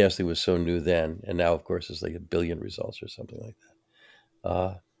podcasting was so new then, and now, of course, it's like 1 billion results or something like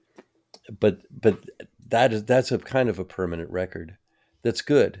that. But that's a kind of a permanent record. That's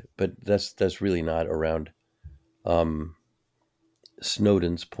good, but that's really not around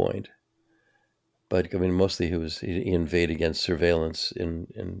Snowden's point. But I mean, mostly he inveighed against surveillance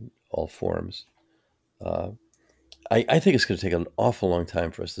in all forms. I think it's going to take an awful long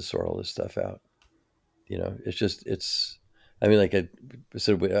time for us to sort all this stuff out. It's. I mean, like I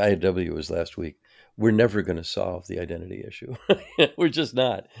said, IW was last week. We're never going to solve the identity issue. We're just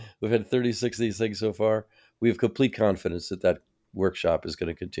not. We've had 36 of these things so far. We have complete confidence that workshop is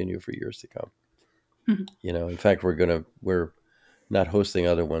going to continue for years to come. Mm-hmm. In fact, we're not hosting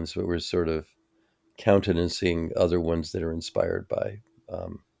other ones, but we're sort of countenancing other ones that are inspired by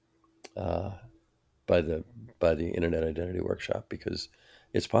the Internet Identity Workshop because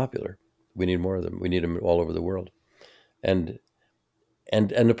it's popular. We need more of them. We need them all over the world, and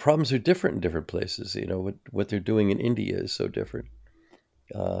the problems are different in different places. What they're doing in India is so different.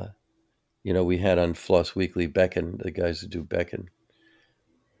 We had on Floss Weekly Beckon, the guys who do Beckon.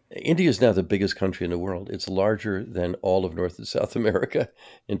 India is now the biggest country in the world. It's larger than all of North and South America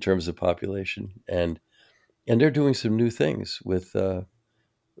in terms of population, and they're doing some new things with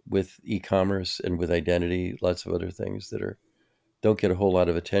e-commerce and with identity, lots of other things that don't get a whole lot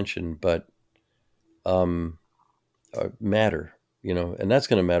of attention, but matter. And that's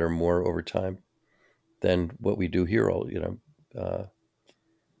going to matter more over time than what we do here.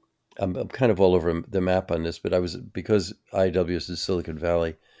 I'm kind of all over the map on this, but because IWS is Silicon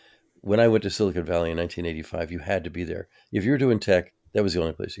Valley. When I went to Silicon Valley in 1985, you had to be there. If you were doing tech, that was the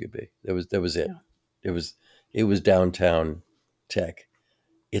only place you could be. That was it. Yeah. It was downtown tech.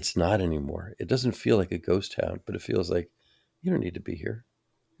 It's not anymore. It doesn't feel like a ghost town, but it feels like you don't need to be here.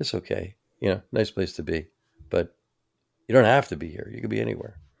 It's okay. Nice place to be, but you don't have to be here. You could be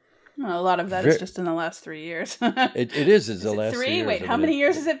anywhere. Well, a lot of that is just in the last 3 years. It is. It's the last 3 years. Wait, how many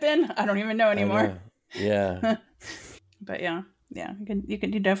years has it been? I don't even know anymore. Yeah. But yeah,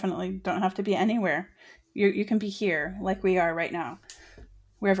 you definitely don't have to be anywhere. You can be here like we are right now,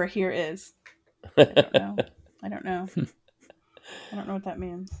 wherever here is. I don't know. I don't know what that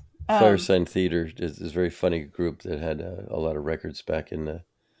means. Firesign Theater is a very funny group that had a lot of records back in the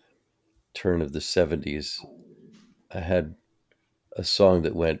turn of the 70s. I had a song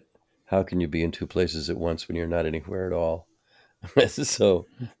that went, "How can you be in two places at once when you're not anywhere at all?" So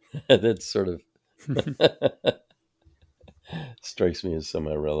that's sort of strikes me as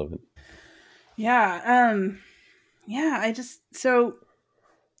somewhat relevant. Yeah. I just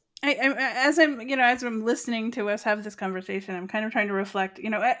as I'm listening to us have this conversation, I'm kind of trying to reflect,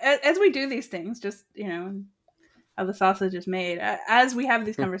 as we do these things, just, how the sausage is made. As we have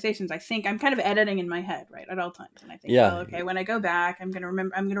these conversations, I think I'm kind of editing in my head, right, at all times. And I think, well, okay, when I go back, I'm going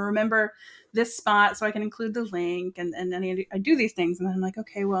to remember this spot so I can include the link. And then I do these things and then I'm like,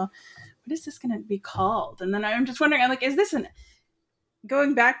 okay, well, what is this going to be called? And then I'm just wondering, I'm like, is this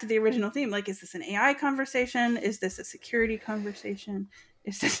going back to the original theme, like, is this an AI conversation? Is this a security conversation?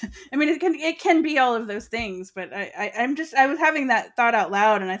 Is this, I mean, it can be all of those things, but I was having that thought out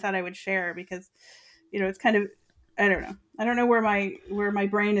loud and I thought I would share because, it's kind of, I don't know where my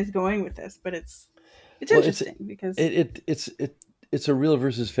brain is going with this, but it's interesting because it's a real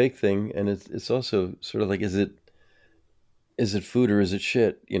versus fake thing. And it's also sort of like, is it food or is it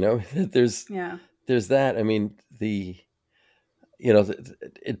shit? There's that. I mean, an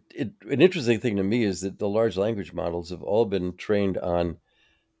interesting thing to me is that the large language models have all been trained on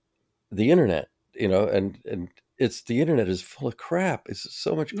the internet, and the internet is full of crap. It's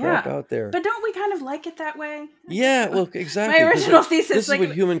so much crap out there. But don't we kind of like it that way? Yeah, well, exactly. My original thesis. This is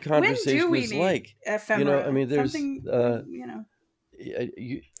what human conversation is like. Ephemera? I mean, there's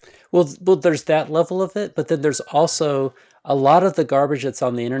Well, there's that level of it, but then there's also a lot of the garbage that's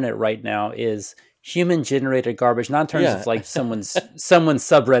on the internet right now is human generated garbage, not in terms of like someone's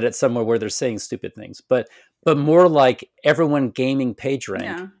subreddit somewhere where they're saying stupid things, but more like everyone gaming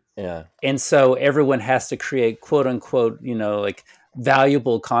PageRank. Yeah. And so everyone has to create quote unquote, like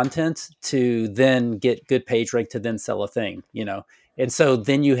valuable content to then get good PageRank to then sell a thing, And so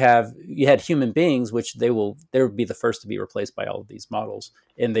then you had human beings, which they would be the first to be replaced by all of these models,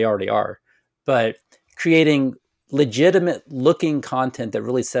 and they already are. But creating legitimate looking content that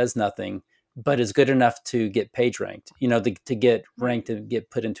really says nothing but is good enough to get page ranked, to get ranked and get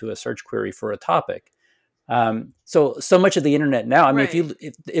put into a search query for a topic. So much of the internet now, I mean,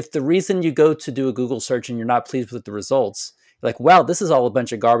 if the reason you go to do a Google search and you're not pleased with the results, like, wow, this is all a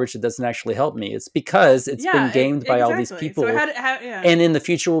bunch of garbage that doesn't actually help me. It's because it's been gamed by all these people. So and in the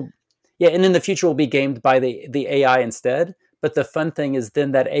future, will be gamed by the AI instead. But the fun thing is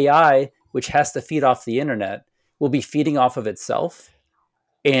then that AI, which has to feed off the internet, will be feeding off of itself.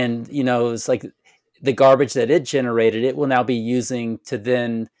 And, it's like the garbage that it generated, it will now be using to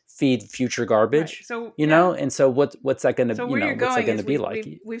then feed future garbage, and so what's that going to, what's that going to be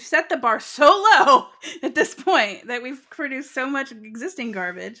like? We've set the bar so low at this point that we've produced so much existing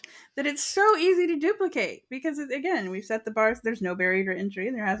garbage that it's so easy to duplicate because, again, we've set the bar. There's no barrier to entry,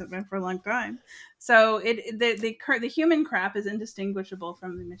 and there hasn't been for a long time. So the human crap is indistinguishable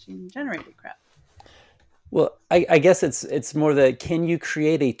from the machine generated crap. Well, I guess it's more that, can you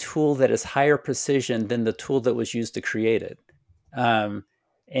create a tool that is higher precision than the tool that was used to create it?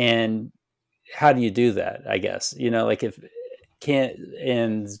 And how do you do that? I guess,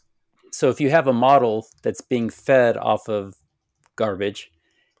 so if you have a model that's being fed off of garbage,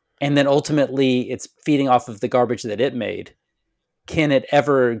 and then ultimately it's feeding off of the garbage that it made, can it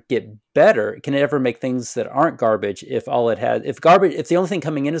ever get better? Can it ever make things that aren't garbage if the only thing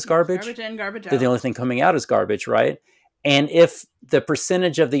coming in is garbage in, garbage out, then the only thing coming out is garbage, right? And if the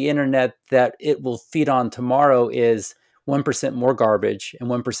percentage of the internet that it will feed on tomorrow is 1% more garbage and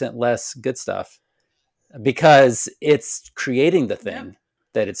 1% less good stuff, because it's creating the thing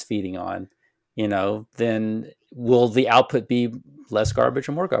that it's feeding on, then will the output be less garbage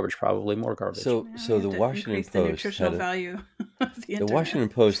or more garbage? Probably more garbage. So the Washington Post, the nutritional value of the internet. The Washington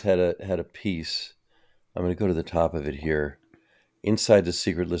Post had a piece. I'm going to go to the top of it here. Inside the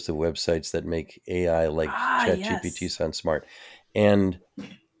secret list of websites that make AI like ChatGPT sound smart. And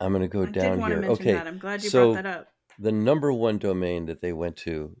I'm going to go down here. Okay, I'm glad you brought that up. The number one domain that they went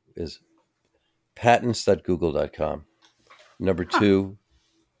to is patents.google.com. Number two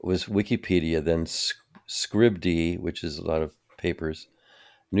was Wikipedia, then Scribd, which is a lot of papers,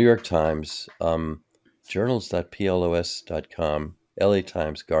 New York Times, journals.plos.com, LA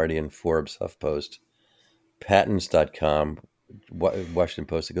Times, Guardian, Forbes, HuffPost, patents.com, Washington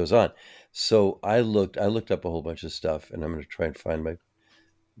Post. It goes on. So I looked up a whole bunch of stuff, and I'm going to try and find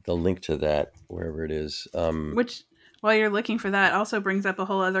the link to that wherever it is. Which, while you're looking for that, also brings up a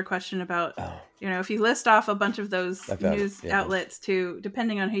whole other question about, if you list off a bunch of those news outlets too,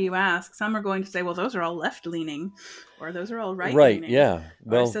 depending on who you ask, some are going to say, well, those are all left-leaning, or those are all right-leaning. Right, yeah.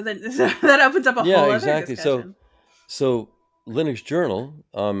 Well, so that opens up a whole other discussion. So Linux Journal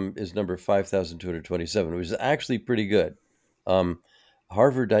is number 5,227, which is actually pretty good.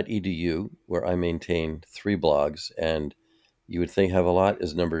 Harvard.edu, where I maintain 3 blogs, and you would think have a lot,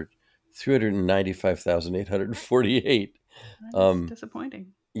 is number 395,848. That's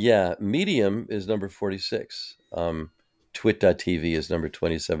disappointing. Yeah, Medium is number 46. Twit.tv is number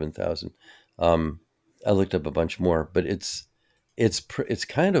 27,000. I looked up a bunch more, but it's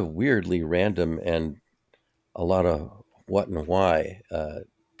kind of weirdly random and a lot of what and why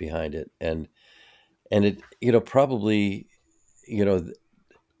behind it, and it probably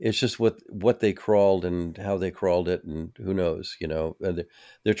it's just what they crawled and how they crawled it, and who knows, and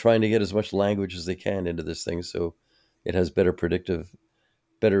they're trying to get as much language as they can into this thing, so it has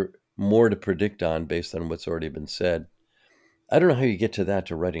more to predict on based on what's already been said. I don't know how you get to that,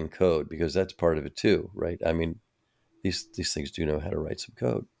 to writing code, because that's part of it too, right? I mean, these things do know how to write some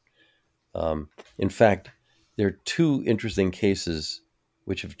code. In fact, there are 2 interesting cases,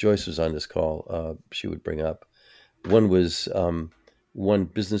 which if Joyce was on this call, she would bring up. One was one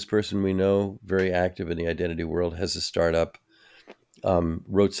business person we know, very active in the identity world, has a startup,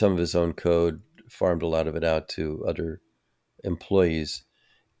 wrote some of his own code, farmed a lot of it out to other employees,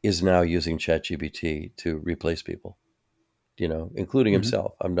 is now using ChatGPT to replace people, including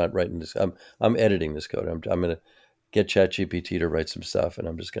himself. I'm not writing this. I'm editing this code. I'm going to get ChatGPT to write some stuff, and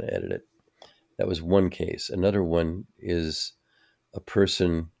I'm just going to edit it. That was one case. Another one is a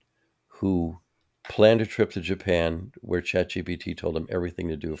person who planned a trip to Japan where ChatGPT told him everything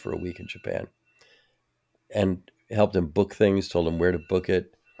to do for a week in Japan and helped him book things, told him where to book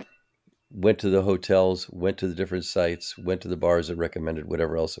it, went to the hotels, went to the different sites, went to the bars that recommended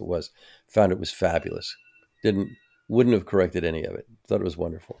whatever else it was, found it was fabulous. Wouldn't have corrected any of it. Thought it was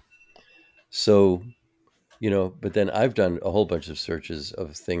wonderful. So, but then I've done a whole bunch of searches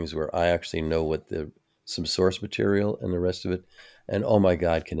of things where I actually know what some source material and the rest of it, and oh my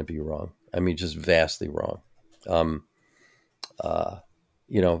God, can it be wrong? I mean, just vastly wrong. And I'm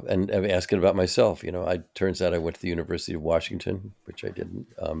asking about myself. Turns out I went to the University of Washington, which I didn't.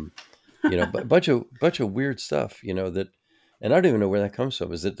 a bunch of weird stuff, that, and I don't even know where that comes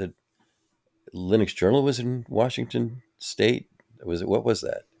from. Is it that Linux Journal was in Washington State? What was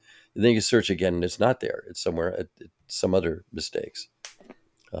that? And then you search again, and it's not there. It's somewhere at some other mistakes.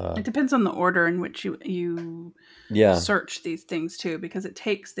 It depends on the order in which you Yeah, search these things too, because it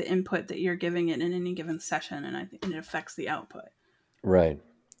takes the input that you're giving it in any given session, and it affects the output. right.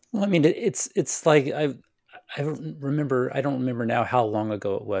 Well, I mean, it's like I don't remember now how long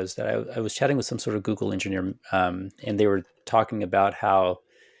ago it was that I was chatting with some sort of Google engineer, and they were talking about how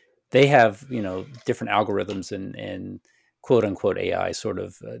they have different algorithms and quote unquote AI sort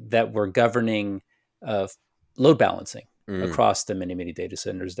of that were governing uh, load balancing Mm. across the many data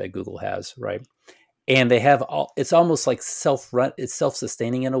centers that Google has, right? And they have it's almost like it's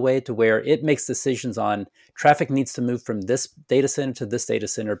self-sustaining in a way to where it makes decisions on traffic needs to move from this data center to this data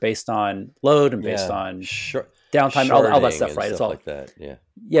center based on load and based Yeah, on downtime and all that sharding stuff, and right? It's stuff all, like that. Yeah,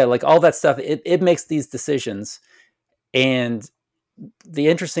 yeah, like all that stuff. It makes these decisions. And the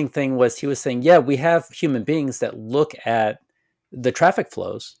interesting thing was he was saying, yeah, we have human beings that look at the traffic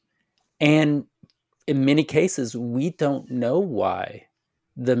flows, and in many cases, we don't know why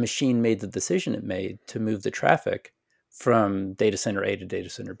the machine made the decision it made to move the traffic from data center A to data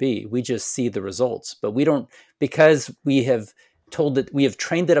center B. We just see the results, but we don't, because we have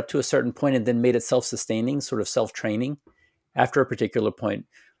trained it up to a certain point and then made it self-sustaining, sort of self-training after a particular point.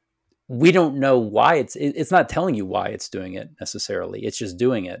 We don't know why it's not telling you why it's doing it necessarily. It's just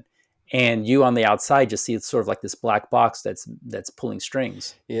doing it. And you on the outside just see it's sort of like this black box that's pulling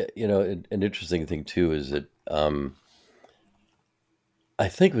strings. yeah. An interesting thing too is that I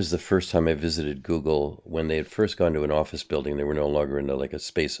think it was the first time I visited Google when they had first gone to an office building. They were no longer in like a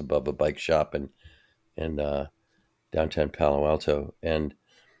space above a bike shop and downtown Palo Alto. And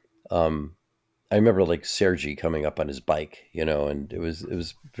I remember like Sergey coming up on his bike, and it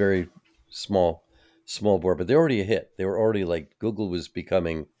was very small board, but they're already a hit. They were already like Google was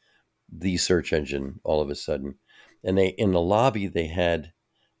becoming the search engine all of a sudden. And they in the lobby they had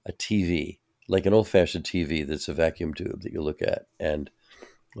a TV, like an old fashioned TV that's a vacuum tube that you look at, and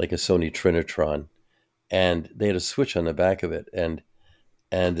like a Sony Trinitron, and they had a switch on the back of it, and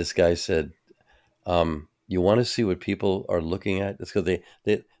this guy said, "You want to see what people are looking at?" It's because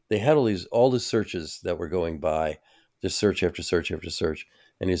they had all the searches that were going by, just search after search after search,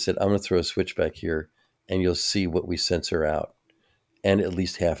 and he said, "I'm going to throw a switch back here, and you'll see what we censor out." And at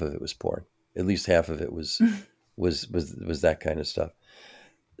least half of it was porn. At least half of it was that kind of stuff.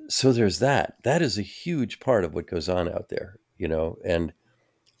 So there's that. That is a huge part of what goes on out there, and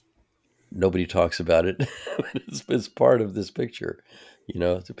nobody talks about it. It's part of this picture,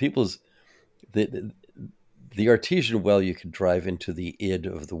 the people's the the artesian well you can drive into the id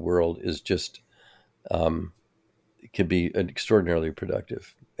of the world is just can be extraordinarily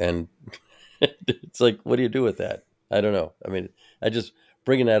productive. And it's like, what do you do with that? I don't know. I mean, I just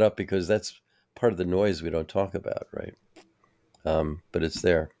bringing that up because that's part of the noise we don't talk about, right? But it's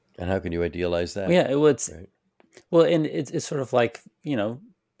there. And how can you idealize that? Yeah, Right. well, and it's sort of like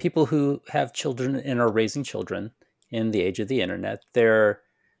people who have children and are raising children in the age of the internet. They're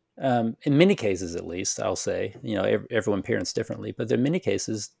in many cases, at least, I'll say, everyone parents differently, but in many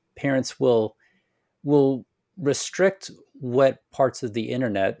cases, parents will restrict what parts of the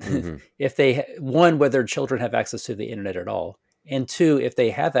internet, Mm-hmm. if one, whether children have access to the internet at all, and two, if they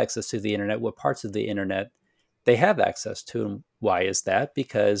have access to the internet, what parts of the internet they have access to. And why is that?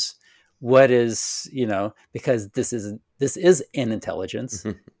 Because because this is an intelligence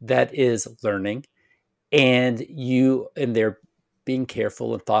that is learning, and they're being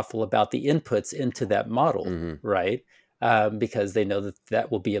careful and thoughtful about the inputs into that model, Mm-hmm. right? Because they know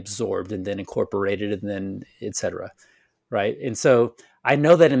that will be absorbed and then incorporated and then et cetera, right? And so I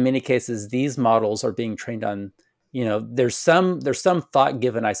know that in many cases these models are being trained on. There's some thought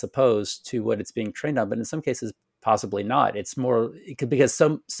given, I suppose, to what it's being trained on, but in some cases possibly not. It's more because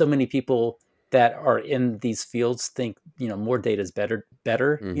so many people that are in these fields think more data is better,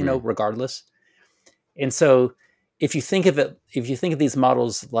 Mm-hmm. regardless. And so if you think of these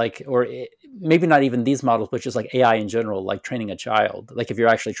models like, or maybe not even these models, but just like AI in general, like training a child, like if you're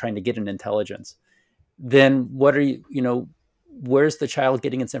actually trying to get an intelligence, then where's the child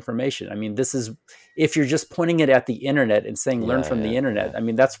getting its information? I mean, if you're just pointing it at the internet and saying, learn Yeah, from the yeah, internet. yeah. I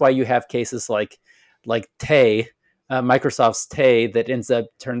mean, that's why you have cases like Tay, Microsoft's Tay, that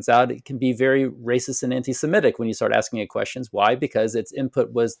turns out it can be very racist and anti-Semitic when you start asking it questions. Why? Because its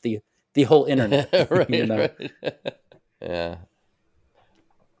input was the whole internet, Right, right. Yeah.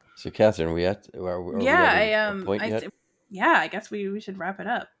 So, Catherine, are we Yeah, at a point yet? yeah, I guess we should wrap it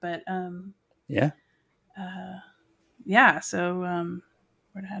up. But Yeah. yeah, so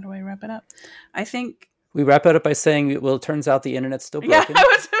how do I wrap it up? I think we wrap it up by saying, well, it turns out the internet's still broken. What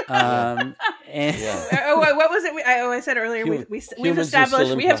was it? I said earlier, we've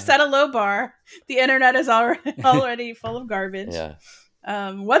established, we have set a low bar. The internet is already full of garbage. Yeah.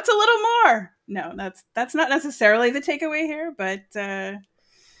 What's a little more? No, that's not necessarily the takeaway here, but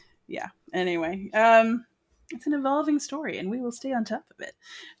yeah. Anyway, it's an evolving story, and we will stay on top of it.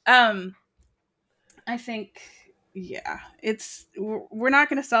 I think, we're not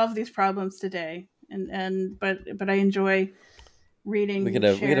going to solve these problems today, but I enjoy reading. We can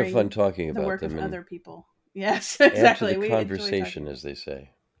have fun talking about the work them of other people. Yes, exactly. The conversation, as they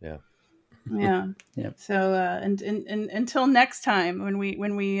say. Yeah. Yeah. Yeah. So until next time, when we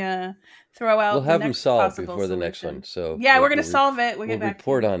throw out, we'll have them solved before the next one. So we're going to solve it. We'll get back.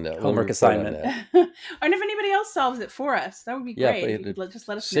 Report on that. Homework assignment. And if anybody else solves it for us, that would be great. Just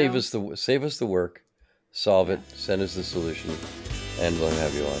let us know. Save us the work. Solve it. Send us the solution, and we'll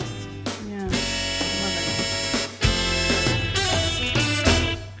have you on.